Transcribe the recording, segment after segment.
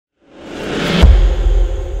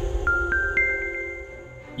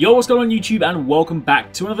Yo, what's going on YouTube, and welcome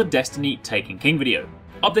back to another Destiny Taken King video.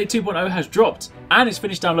 Update 2.0 has dropped and it's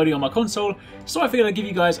finished downloading on my console, so I figured I'd give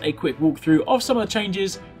you guys a quick walkthrough of some of the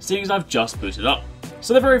changes, seeing as I've just booted up.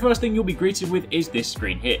 So the very first thing you'll be greeted with is this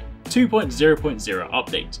screen here, 2.0.0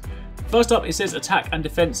 update. First up, it says attack and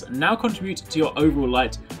defense now contribute to your overall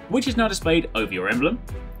light, which is now displayed over your emblem.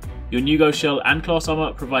 Your new Ghost Shell and class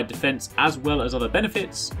armor provide defense as well as other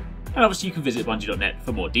benefits, and obviously you can visit bungie.net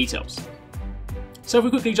for more details. So if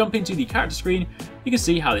we quickly jump into the character screen, you can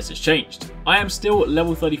see how this has changed. I am still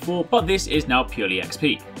level 34, but this is now purely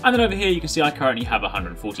XP. And then over here you can see I currently have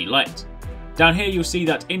 140 light. Down here you'll see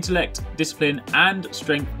that intellect, discipline and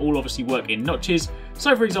strength all obviously work in notches.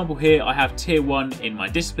 So for example here I have tier 1 in my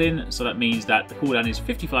discipline, so that means that the cooldown is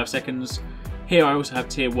 55 seconds. Here I also have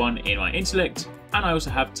tier 1 in my intellect, and I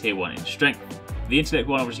also have tier 1 in strength. The intellect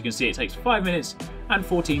one, obviously you can see it takes 5 minutes and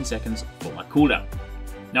 14 seconds for my cooldown.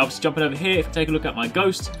 Now obviously jumping over here, if you take a look at my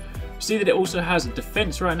Ghost, you see that it also has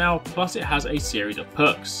defense right now, plus it has a series of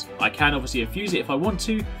perks. I can obviously infuse it if I want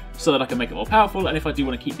to, so that I can make it more powerful, and if I do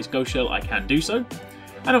want to keep this Ghost Shell, I can do so.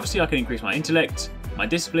 And obviously I can increase my intellect, my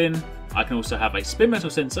discipline, I can also have a spin metal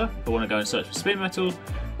sensor if I want to go and search for spin metal,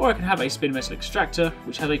 or I can have a spin metal extractor,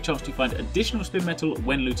 which has a chance to find additional spin metal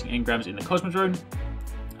when looting engrams in the Cosmodrome.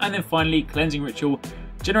 And then finally, cleansing ritual,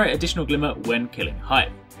 generate additional glimmer when killing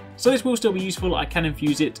Hive. So this will still be useful, I can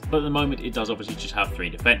infuse it, but at the moment it does obviously just have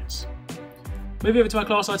 3 defense. Moving over to my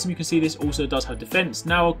class item, you can see this also does have defense.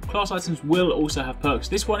 Now class items will also have perks,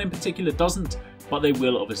 this one in particular doesn't, but they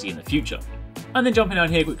will obviously in the future. And then jumping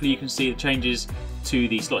down here quickly, you can see the changes to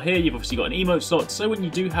the slot here. You've obviously got an emote slot, so when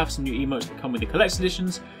you do have some new emotes that come with the collector's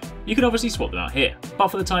editions, you can obviously swap them out here. But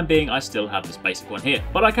for the time being, I still have this basic one here.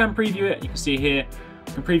 But I can preview it, you can see here,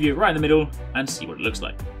 I can preview it right in the middle and see what it looks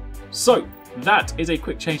like. So that is a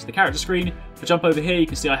quick change to the character screen. If I jump over here, you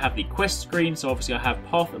can see I have the quest screen, so obviously I have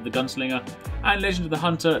Path of the Gunslinger and Legend of the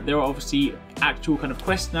Hunter. There are obviously actual kind of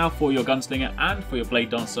quests now for your Gunslinger and for your Blade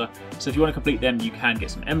Dancer, so if you want to complete them, you can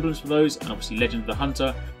get some emblems for those, and obviously Legend of the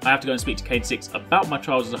Hunter. I have to go and speak to Cade 6 about my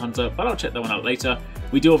trials as a hunter, but I'll check that one out later.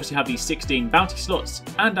 We do obviously have these 16 bounty slots,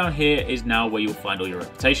 and down here is now where you'll find all your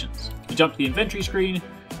reputations. If you jump to the inventory screen,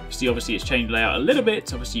 you see obviously it's changed layout a little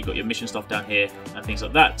bit. Obviously you've got your mission stuff down here and things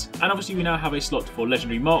like that, and obviously we now have a slot for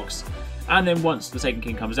legendary marks, and then once the Taken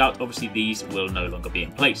King comes out, obviously these will no longer be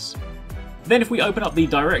in place. Then if we open up the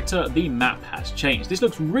director, the map has changed. This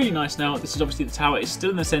looks really nice now. This is obviously the tower is still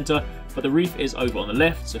in the center, but the reef is over on the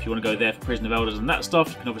left, so if you want to go there for Prison of Elders and that stuff,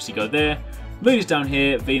 you can obviously go there. Moon is down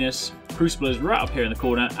here, Venus, Crucible is right up here in the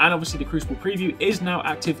corner, and obviously the Crucible preview is now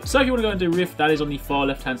active. So if you want to go and do Rift, that is on the far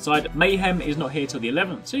left hand side. Mayhem is not here till the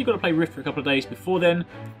 11th, so you've got to play Rift for a couple of days before then,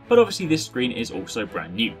 but obviously this screen is also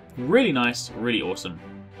brand new. Really nice, really awesome.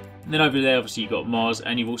 And then over there obviously you've got Mars,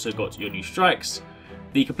 and you've also got your new strikes.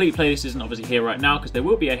 The complete playlist isn't obviously here right now because there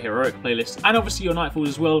will be a heroic playlist, and obviously your Nightfalls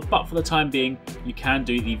as well, but for the time being you can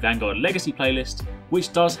do the Vanguard Legacy playlist,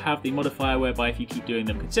 which does have the modifier whereby if you keep doing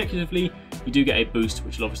them consecutively, you do get a boost,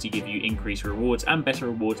 which will obviously give you increased rewards and better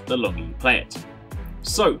rewards the longer you play it.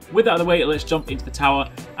 So with that out of the way, let's jump into the tower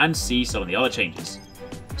and see some of the other changes.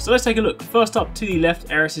 So let's take a look. First up to the left,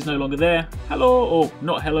 Arekkz is no longer there. Hello, or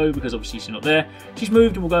not hello because obviously she's not there. She's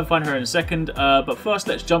moved and we'll go and find her in a second. But first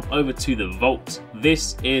let's jump over to the vault.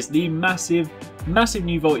 This is the massive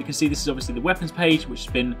new vault. You can see this is obviously the weapons page, which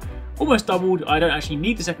has been almost doubled. I don't actually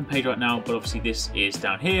need the second page right now, but obviously this is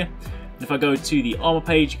down here. And if I go to the armor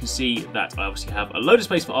page, you can see that I obviously have a load of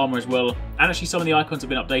space for armor as well. And actually some of the icons have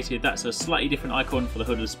been updated. That's a slightly different icon for the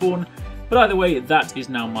Hood of the Spawn. But either way, that is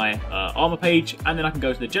now my armor page, and then I can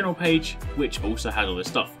go to the general page, which also has all this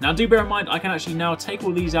stuff. Now do bear in mind, I can actually now take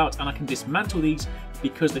all these out and I can dismantle these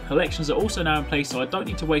because the collections are also now in place, so I don't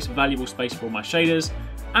need to waste valuable space for all my shaders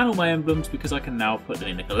and all my emblems because I can now put them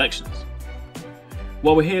in the collections.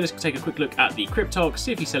 While we're here, let's take a quick look at the Cryptarch,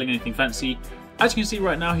 see if he's selling anything fancy. As you can see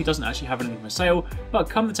right now, he doesn't actually have anything for sale, but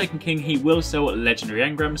come the Taken King, he will sell legendary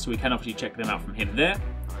engrams, so we can obviously check them out from him there.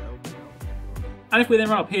 And if we then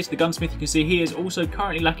run up here to the gunsmith, you can see he is also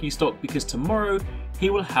currently lacking stock because tomorrow he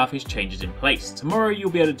will have his changes in place. Tomorrow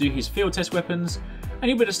you'll be able to do his field test weapons and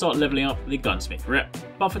you'll be able to start leveling up the gunsmith rep.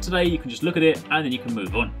 But for today you can just look at it and then you can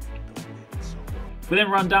move on. If we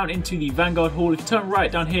then run down into the Vanguard Hall, if you turn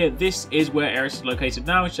right down here, this is where Arekkz is located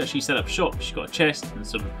now. She's actually set up shop, she's got a chest and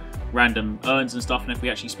some random urns and stuff, and if we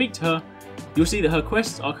actually speak to her, you'll see that her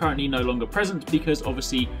quests are currently no longer present because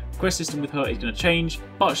obviously the quest system with her is going to change,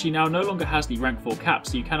 but she now no longer has the rank 4 cap,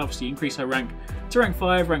 so you can obviously increase her rank to rank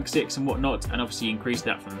 5, rank 6 and whatnot, and obviously increase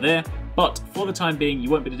that from there. But for the time being, you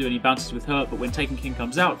won't be able to do any bounties with her, but when Taken King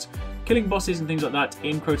comes out, killing bosses and things like that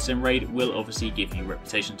in Crotus Raid will obviously give you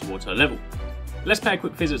reputation towards her level. let's pay a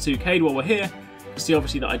quick visit to Cade while we're here. See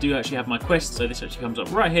obviously that I do actually have my quest, so this actually comes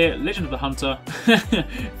up right here, Legend of the Hunter.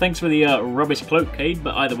 Thanks for the rubbish cloak, Cade,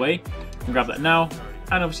 but either way, I can grab that now,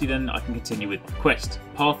 and obviously then I can continue with my quest,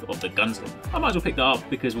 Path of the Gunslinger. I might as well pick that up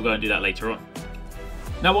because we'll go and do that later on.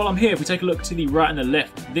 Now while I'm here, if we take a look to the right and the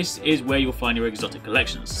left, this is where you'll find your exotic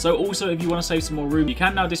collections. So also if you want to save some more room, you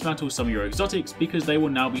can now dismantle some of your exotics because they will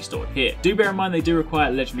now be stored here. Do bear in mind they do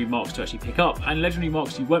require legendary marks to actually pick up, and legendary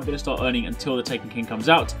marks you won't be able to start earning until the Taken King comes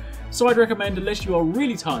out. So I'd recommend, unless you are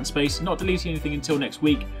really tight on space, not deleting anything until next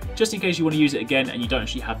week, just in case you want to use it again and you don't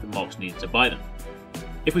actually have the marks needed to buy them.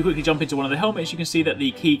 If we quickly jump into one of the helmets, you can see that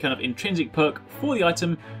the key kind of intrinsic perk for the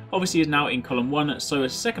item obviously is now in column 1, so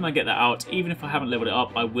as second I get that out, even if I haven't leveled it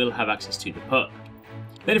up, I will have access to the perk.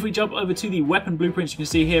 Then if we jump over to the weapon blueprints, you can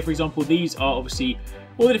see here, for example, these are obviously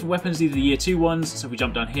all the different weapons. These are the year 2 ones, so if we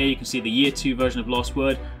jump down here, you can see the year 2 version of Last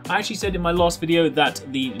Word. I actually said in my last video that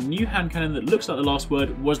the new hand cannon that looks like the Last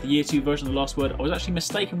Word was the year 2 version of the Last Word. I was actually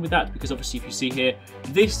mistaken with that because obviously if you see here,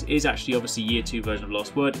 this is actually obviously year 2 version of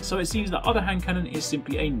Last Word, so it seems that other hand cannon is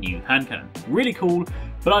simply a new hand cannon. Really cool,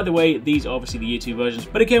 but either way, these are obviously the year 2 versions.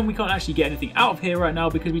 But again, we can't actually get anything out of here right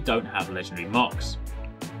now because we don't have legendary marks.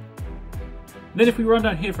 Then if we run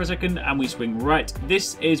down here for a second and we swing right,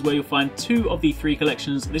 this is where you'll find 2 of the 3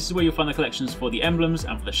 collections. This is where you'll find the collections for the emblems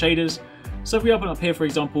and for the shaders. So if we open up here, for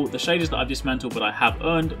example, the shaders that I've dismantled but I have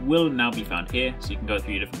earned will now be found here. So you can go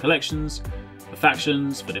through your different collections, for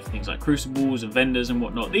factions, for different things like crucibles and vendors and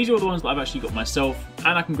whatnot. These are all the ones that I've actually got myself,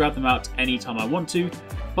 and I can grab them out anytime I want to.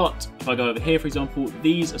 But if I go over here, for example,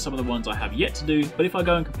 these are some of the ones I have yet to do. But if I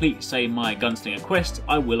go and complete, say, my Gunslinger quest,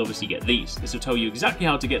 I will obviously get these. This will tell you exactly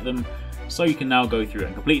how to get them, so you can now go through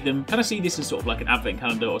and complete them. Kind of see this as sort of like an advent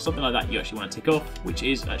calendar or something like that you actually want to tick off, which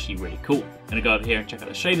is actually really cool. I'm going to go over here and check out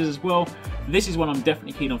the shaders as well. This is one I'm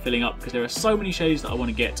definitely keen on filling up because there are so many shaders that I want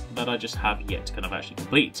to get that I just have yet to kind of actually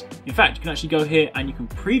complete. In fact, you can actually go here and you can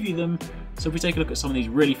preview them. So if we take a look at some of these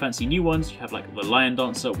really fancy new ones, you have like the Lion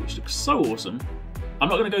Dancer, which looks so awesome. I'm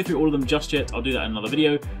not going to go through all of them just yet, I'll do that in another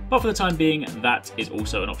video, but for the time being, that is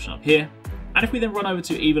also an option up here. And if we then run over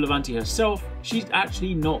to Eva Levanti herself, she's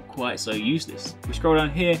actually not quite so useless. If we scroll down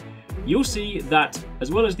here, you'll see that as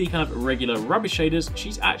well as the kind of regular rubbish shaders,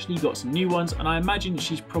 she's actually got some new ones, and I imagine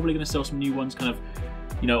she's probably going to sell some new ones kind of,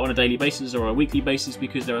 you know, on a daily basis or a weekly basis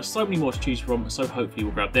because there are so many more to choose from, so hopefully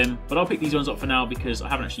we'll grab them. But I'll pick these ones up for now because I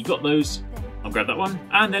haven't actually got those. I'll grab that one,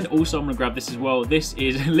 and then also I'm going to grab this as well. This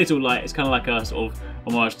is Little Light. It's kind of like a sort of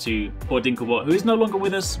homage to poor Dinklebot, who is no longer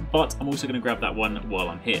with us, but I'm also going to grab that one while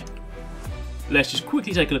I'm here. Let's just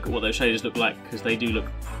quickly take a look at what those shaders look like because they do look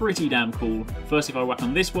pretty damn cool. First, if I whack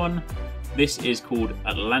on this one, this is called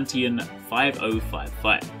Atlantean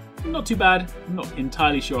 5055. Not too bad, not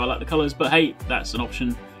entirely sure I like the colours, but hey, that's an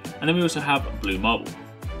option. And then we also have Blue Marble.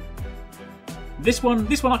 This one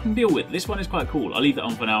I can deal with. This one is quite cool. I'll leave that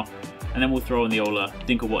on for now. And then we'll throw in the old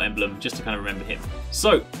Dinklebot emblem just to kind of remember him.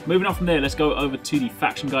 So, moving on from there, let's go over to the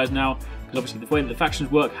faction guys now, because obviously the way that the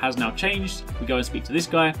factions work has now changed. We go and speak to this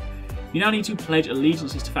guy. You now need to pledge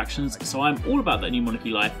allegiances to factions, so I'm all about that new monarchy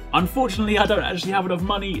life. Unfortunately, I don't actually have enough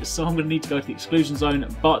money, so I'm going to need to go to the exclusion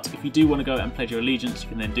zone, but if you do want to go and pledge your allegiance, you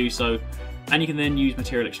can then do so. And you can then use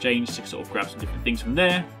material exchange to sort of grab some different things from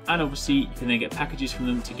there, and obviously you can then get packages from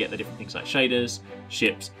them to get the different things like shaders,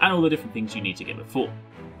 ships, and all the different things you need to get before.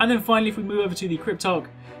 And then finally, if we move over to the Cryptarch,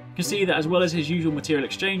 you can see that as well as his usual material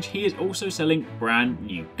exchange, he is also selling brand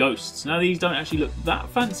new ghosts. Now these don't actually look that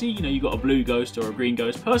fancy, you know, you've got a blue ghost or a green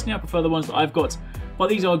ghost. Personally, I prefer the ones that I've got, but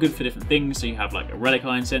these are good for different things. So you have like a relic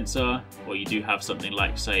iron sensor, or you do have something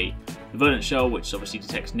like, say, the verdant shell, which obviously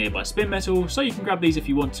detects nearby spin metal. So you can grab these if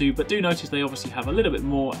you want to, but do notice they obviously have a little bit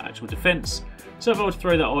more actual defense. So if I were to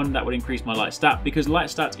throw that on, that would increase my light stat, because light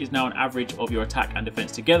stat is now an average of your attack and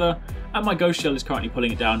defense together, and my ghost shell is currently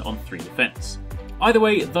pulling it down on 3 defense. Either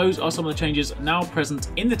way, those are some of the changes now present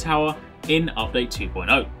in the tower in Update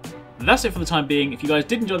 2.0. That's it for the time being. If you guys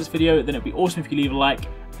did enjoy this video, then it'd be awesome if you leave a like.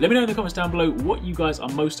 Let me know in the comments down below what you guys are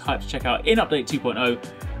most hyped to check out in Update 2.0.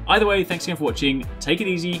 Either way, thanks again for watching. Take it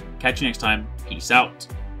easy. Catch you next time. Peace out.